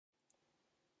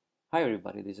Hi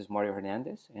everybody, this is Mario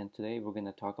Hernandez, and today we're going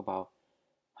to talk about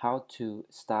how to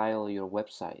style your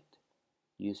website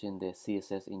using the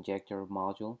CSS Injector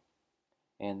module.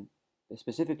 And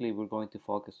specifically, we're going to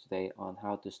focus today on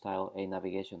how to style a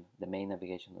navigation, the main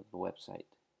navigation of the website.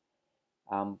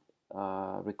 I'm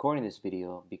recording this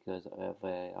video because of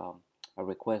a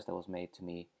request that was made to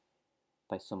me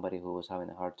by somebody who was having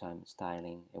a hard time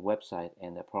styling a website,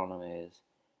 and the problem is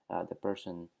the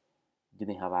person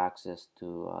didn't have access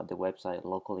to the website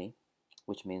locally,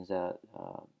 which means that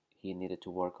he needed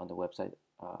to work on the website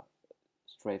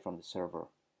straight from the server,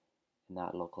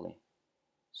 not locally.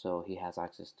 So he has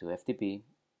access to FTP,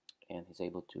 and he's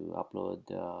able to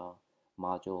upload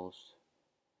modules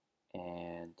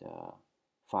and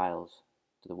files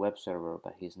to the web server,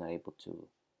 but he's not able to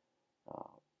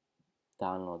uh,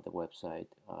 download the website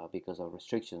because of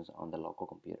restrictions on the local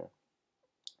computer.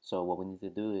 So what we need to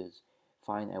do is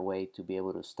find a way to be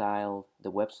able to style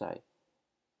the website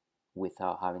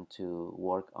without having to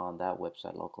work on that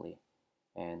website locally.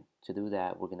 And to do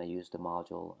that, we're going to use the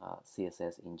module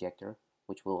CSS Injector,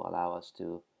 which will allow us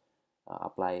to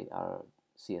apply our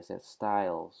CSS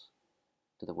styles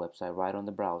to the website right on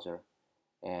the browser.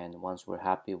 And once we're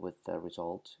happy with the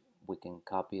result, we can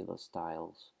copy those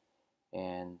styles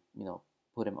and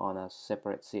put them on a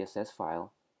separate CSS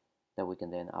file that we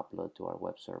can then upload to our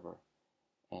web server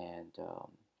and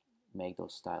make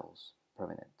those styles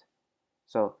permanent.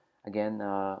 So again,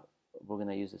 we're going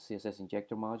to use the CSS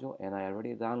Injector module, and I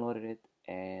already downloaded it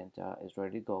and it's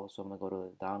ready to go. So I'm going to go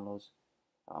to the downloads,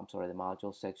 the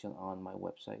module section on my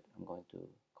website. I'm going to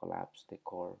collapse the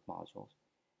core modules,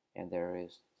 and there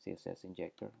is CSS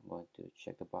Injector. I'm going to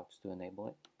check the box to enable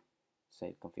it,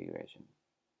 save configuration.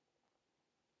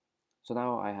 So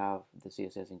now I have the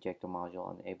CSS Injector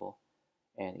module enabled,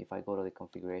 and if I go to the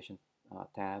configuration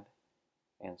tab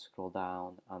and scroll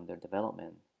down under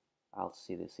development, I'll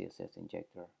see the CSS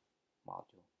Injector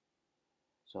module.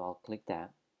 So I'll click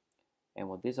that, and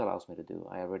what this allows me to do,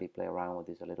 I already play around with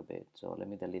this a little bit, so let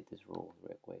me delete this rule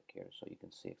real quick here so you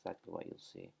can see exactly what you'll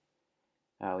see.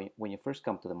 When you first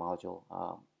come to the module,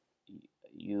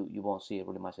 you won't see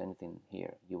really much anything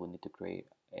here. You will need to create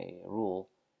a rule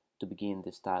to begin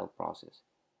the style process.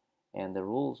 And the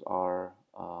rules are,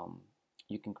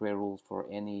 you can create rules for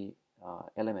any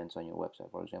elements on your website.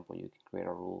 For example, you can create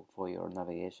a rule for your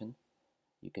navigation.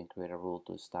 You can create a rule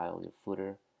to style your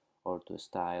footer or to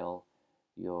style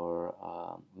your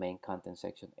main content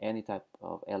section. Any type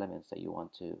of elements that you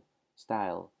want to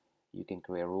style, you can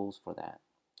create rules for that.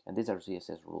 And these are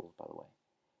CSS rules, by the way.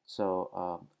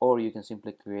 So, or you can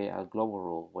simply create a global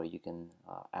rule where you can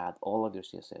add all of your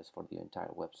CSS for the entire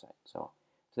website. So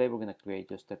today we're going to create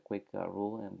just a quick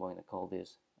rule, and I'm going to call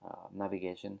this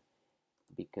navigation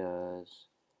because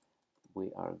we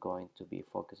are going to be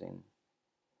focusing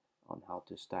on how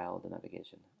to style the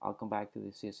navigation. I'll come back to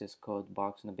the CSS code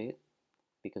box in a bit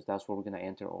because that's where we're going to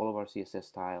enter all of our CSS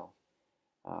style.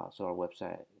 So our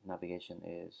website navigation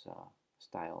is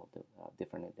styled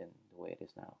differently than the way it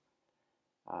is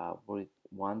now. We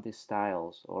want the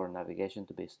styles or navigation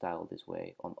to be styled this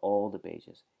way on all the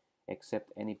pages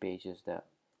except any pages that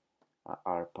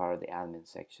are part of the admin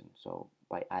section. So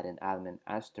by adding admin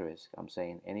asterisk, I'm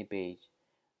saying any page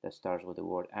that starts with the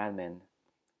word admin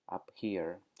up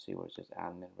here, see where it says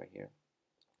admin right here.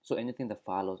 So anything that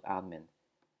follows admin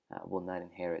will not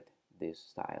inherit these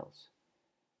styles.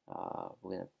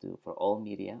 We're going to do for all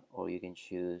media, or you can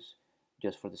choose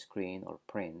just for the screen or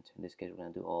print. In this case, we're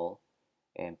going to do all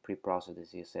and pre-process the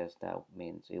CSS. That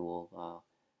means it will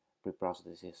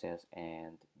pre-process the CSS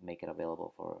and make it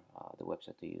available for the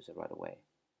website to use it right away.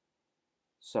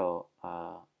 So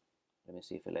let me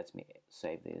see if it lets me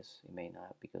save this. It may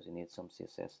not because it needs some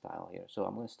CSS style here. So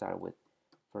I'm going to start with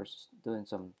first doing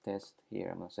some test here.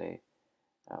 I'm going to say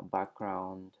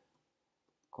background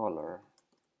color,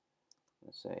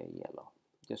 let's say yellow,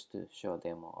 just to show a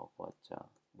demo of what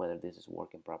whether this is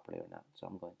working properly or not. So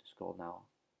I'm going to scroll now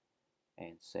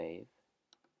and save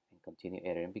and continue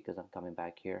editing because I'm coming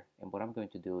back here. And what I'm going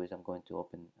to do is I'm going to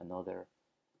open another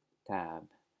tab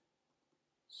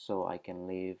so I can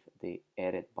leave the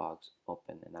edit box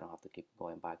open and I don't have to keep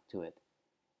going back to it.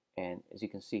 And as you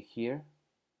can see here,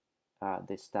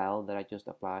 the style that I just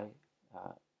applied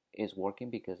is working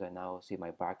because I now see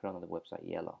my background on the website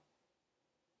yellow.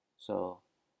 So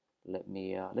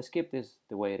let's keep this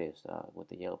the way it is with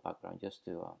the yellow background just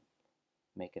to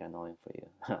make it annoying for you.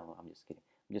 I'm just kidding.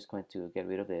 I'm just going to get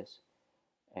rid of this,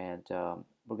 and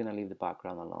we're going to leave the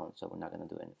background alone, so we're not going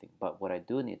to do anything. But what I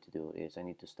do need to do is I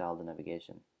need to style the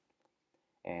navigation,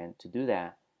 and to do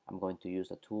that I'm going to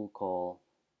use a tool called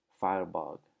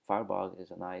Firebug. Firebug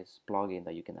is a nice plugin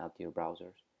that you can add to your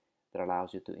browsers that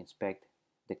allows you to inspect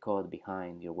the code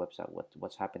behind your website,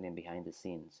 what's happening behind the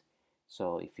scenes.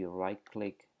 So if you right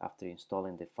click after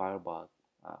installing the Firebug,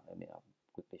 let me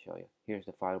quickly show you. Here's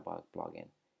the Firebug plugin.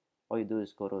 All you do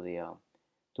is go to the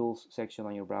tools section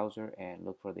on your browser and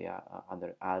look for the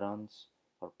under add-ons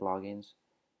or plugins,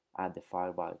 add the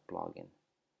Firebug plugin.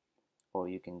 Or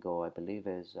you can go, I believe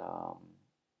is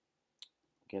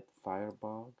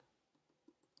getfirebug.com,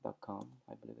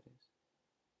 I believe it is.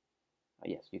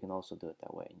 Yes, you can also do it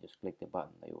that way, and just click the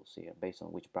button that you will see it. Based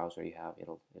on which browser you have,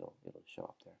 it'll show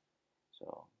up there.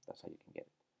 So that's how you can get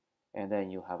it. And then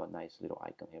you have a nice little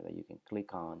icon here that you can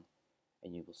click on,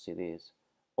 and you will see this.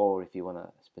 Or if you want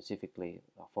to specifically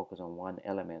focus on one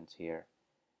element here,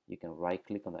 you can right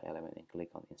click on the element and click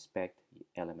on inspect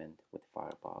element with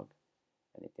Firebug,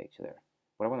 and it takes you there.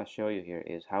 What I want to show you here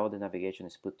is how the navigation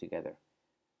is put together.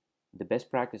 The best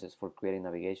practices for creating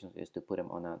navigations is to put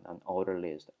them on an order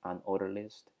list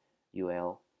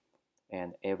UL,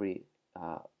 and every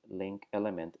link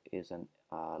element is an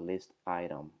list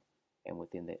item, and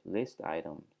within the list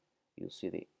item you'll see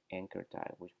the anchor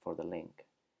tag which for the link.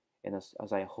 And as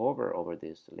I hover over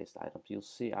these list items, you'll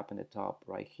see up in the top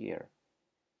right here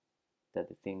that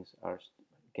the things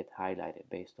get highlighted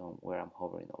based on where I'm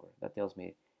hovering over. That tells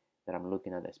me that I'm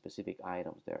looking at the specific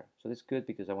items there. So this is good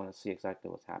because I want to see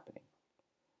exactly what's happening.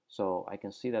 So I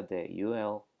can see that the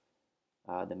UL,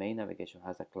 the main navigation,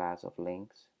 has a class of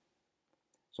links.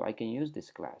 So I can use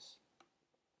this class.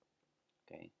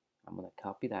 Okay, I'm going to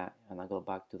copy that and I go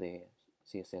back to the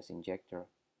CSS Injector,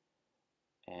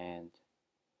 and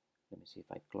let me see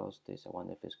if I close this. I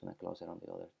wonder if it's going to close it on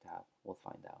the other tab. We'll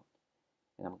find out.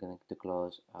 And I'm going to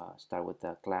close, start with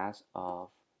the class of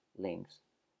links.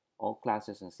 All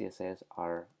classes in CSS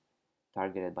are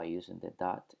targeted by using the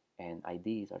dot, and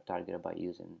IDs are targeted by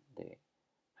using the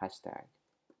hashtag.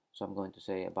 So I'm going to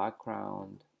say a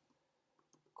background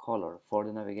color for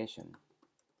the navigation,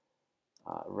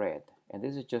 red. And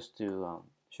this is just to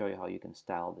show you how you can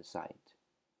style the site.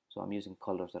 So I'm using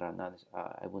colors that are not,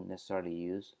 I wouldn't necessarily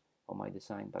use on my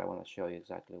design, but I want to show you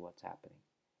exactly what's happening.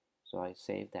 So I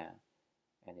save that,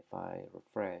 and if I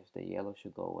refresh, the yellow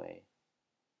should go away,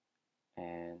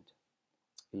 and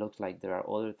it looks like there are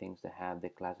other things that have the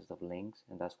classes of links,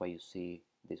 and that's why you see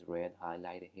this red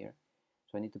highlighted here.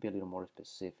 So I need to be a little more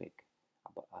specific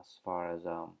as far as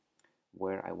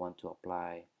where I want to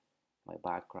apply my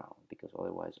background, because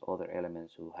otherwise other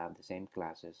elements who have the same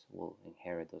classes will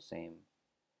inherit those same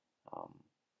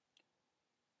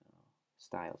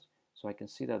styles. So I can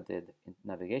see that the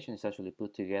navigation is actually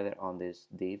put together on this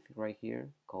div right here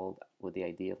called with the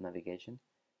ID of navigation.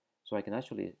 So I can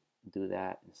actually do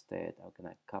that instead. I'm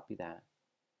gonna copy that,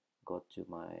 go to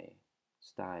my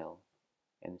style,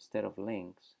 and instead of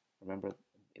links, remember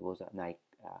it was an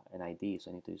ID, so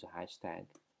I need to use a hashtag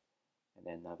and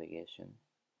then navigation,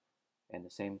 and the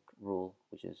same rule,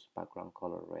 which is background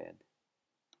color red.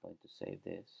 I'm going to save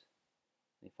this.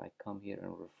 If I come here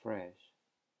and refresh,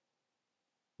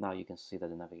 now you can see that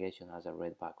the navigation has a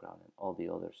red background and all the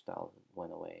other styles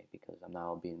went away, because I'm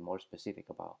now being more specific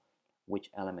about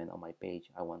which element on my page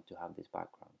I want to have this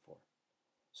background for.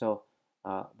 So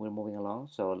we're moving along.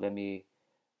 So let me,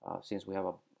 since we have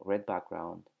a red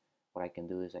background, what I can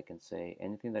do is I can say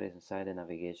anything that is inside the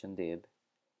navigation div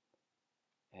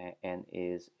and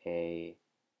is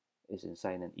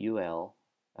inside an UL,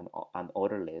 an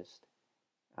order list,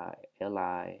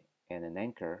 LI, and an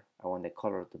anchor, I want the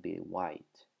color to be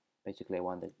white. Basically, I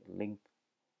want the link,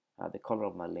 the color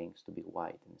of my links to be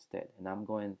white instead. And I'm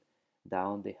going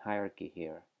down the hierarchy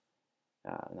here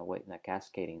in a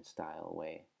cascading style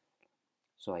way,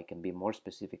 so I can be more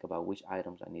specific about which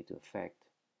items I need to affect,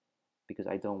 because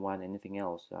I don't want anything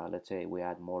else. Let's say we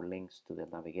add more links to the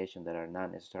navigation that are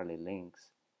not necessarily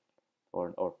links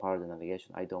or part of the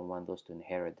navigation. I don't want those to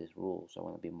inherit this rule, so I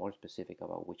want to be more specific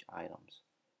about which items.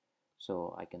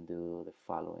 So I can do the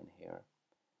following here,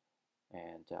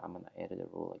 and I'm going to edit the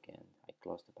rule again. I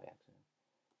closed it by accident.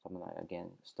 So I'm going to again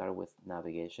start with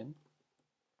navigation,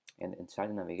 and inside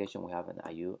the navigation we have an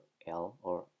UL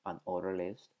or an order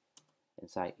list.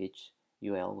 Inside each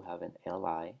UL we have an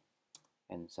LI,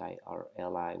 and inside our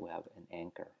LI we have an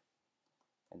anchor,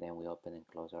 and then we open and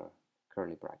close our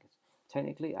curly brackets.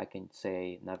 Technically I can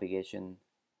say navigation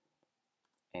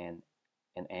and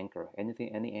an anchor.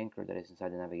 Any anchor that is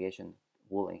inside the navigation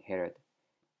will inherit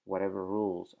whatever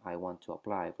rules I want to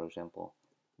apply. For example,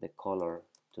 the color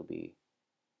to be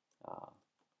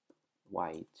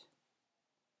white,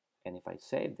 and if I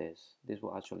save this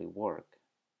will actually work.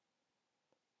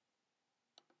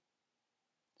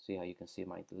 See how you can see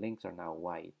my links are now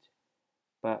white,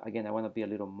 but again I want to be a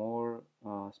little more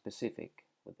specific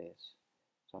with this.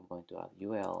 So I'm going to add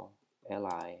ul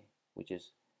li, which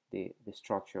is the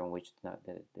structure on which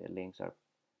the links are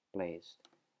placed.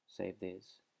 Save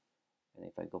this, and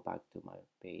if I go back to my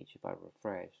page, if I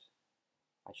refresh,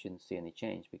 I shouldn't see any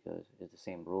change because it's the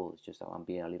same rule. It's just I'm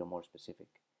being a little more specific.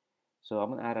 So I'm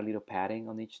going to add a little padding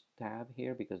on each tab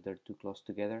here because they're too close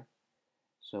together.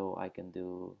 So I can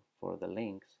do, for the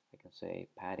links, I can say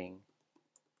padding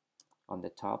on the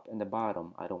top and the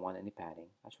bottom. I don't want any padding.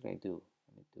 Actually, I do.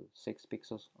 Let me do 6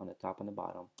 pixels on the top and the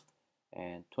bottom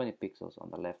and 20 pixels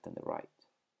on the left and the right.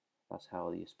 That's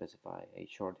how you specify a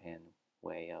shorthand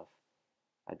way of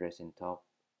addressing top,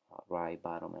 right,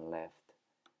 bottom, and left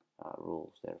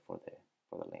rules there for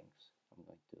the links. I'm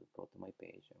going to go to my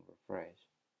page and refresh.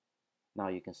 Now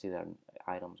you can see that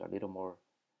items are a little more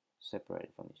separated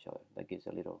from each other. That gives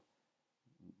a little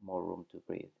more room to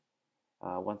breathe.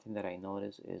 One thing that I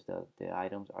noticed is that the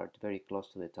items are very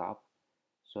close to the top,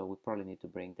 so we probably need to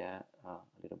bring that a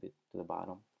little bit to the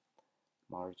bottom.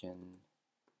 Margin,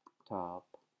 top,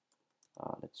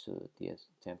 let's do this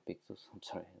 10 pixels. I'm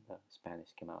sorry, the Spanish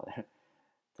came out there.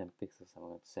 10 pixels. I'm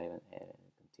going to save and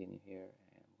continue here,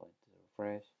 and I'm going to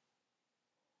refresh.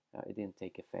 It didn't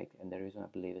take effect, and the reason I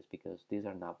believe is because these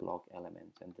are not block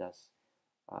elements, and thus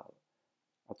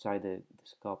outside the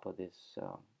scope of this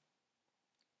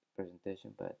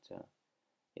presentation. But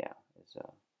yeah, it's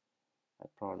I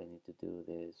probably need to do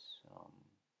this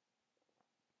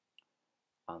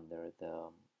under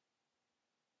the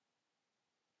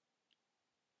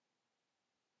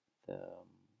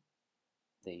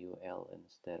UL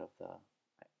instead of the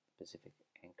specific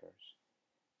anchors.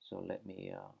 So let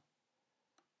me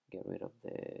get rid of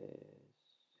this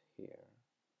here,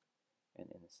 and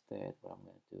instead what I'm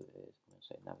going to do is I'm going to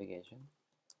say navigation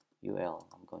UL.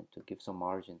 I'm going to give some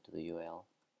margin to the UL,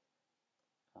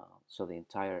 so the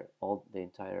entire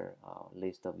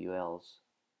list of ULs,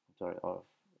 I'm sorry, of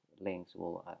links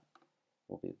will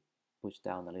be pushed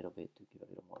down a little bit to give a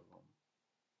little more room.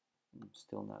 I'm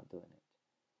still not doing it.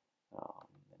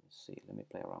 Let me see. Let me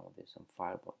play around with this on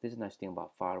Firebug. This is a nice thing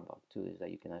about Firebug too, is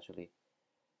that you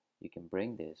can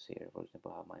bring this here. For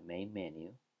example, I have my main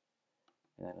menu,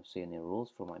 and I don't see any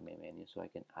rules for my main menu, so I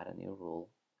can add a new rule,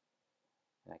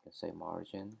 and I can say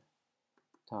margin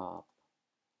top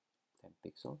 10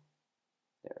 pixel.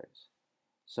 There it is.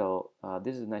 So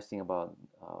this is a nice thing about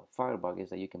Firebug, is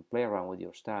that you can play around with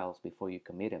your styles before you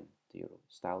commit them to your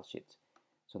style sheets.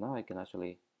 So now I can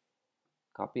actually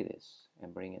copy this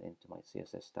and bring it into my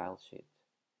CSS style sheet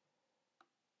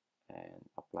and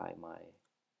apply my,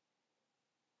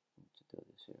 to do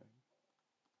this here,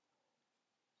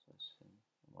 so it's in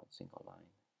one single line.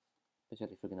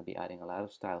 Especially if we're going to be adding a lot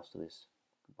of styles to this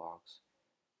box,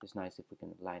 it's nice if we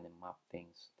can line and map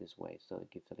things this way, so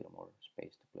it gives a little more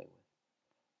space to play with.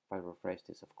 If I refresh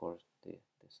this, of course, the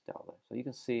style there. So you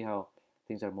can see how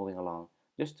things are moving along.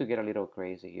 Just to get a little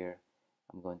crazy here,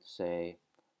 I'm going to say,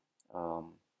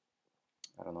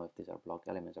 I don't know if these are block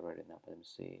elements already now, but let me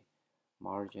see,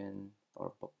 margin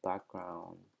or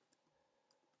background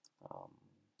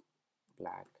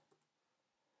black.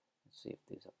 Let's see if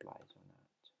this applies or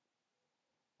not.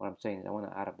 What I'm saying is I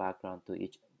want to add a background to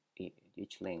each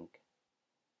link.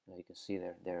 As you can see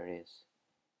there it is.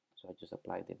 So I just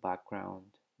applied the background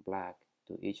black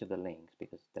to each of the links,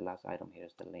 because the last item here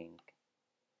is the link.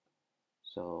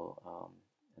 So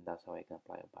and that's how I can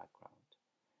apply a background.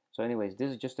 So anyways,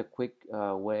 this is just a quick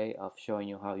way of showing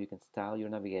you how you can style your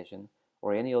navigation,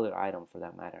 or any other item for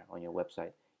that matter, on your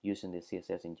website using the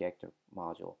CSS Injector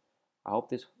module. I hope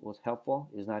this was helpful.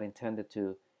 It's not intended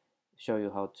to show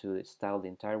you how to style the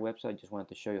entire website. Just wanted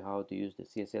to show you how to use the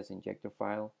CSS Injector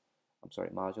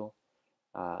module,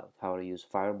 how to use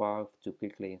Firebug to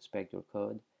quickly inspect your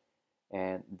code.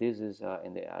 And this is,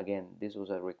 again, this was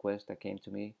a request that came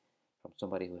to me from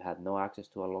somebody who had no access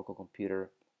to a local computer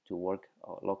to work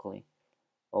locally.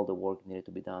 All the work needed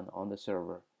to be done on the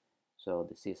server, so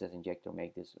the CSS Injector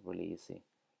made this really easy.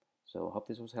 So I hope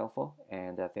this was helpful,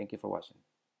 and thank you for watching.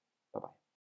 Bye-bye.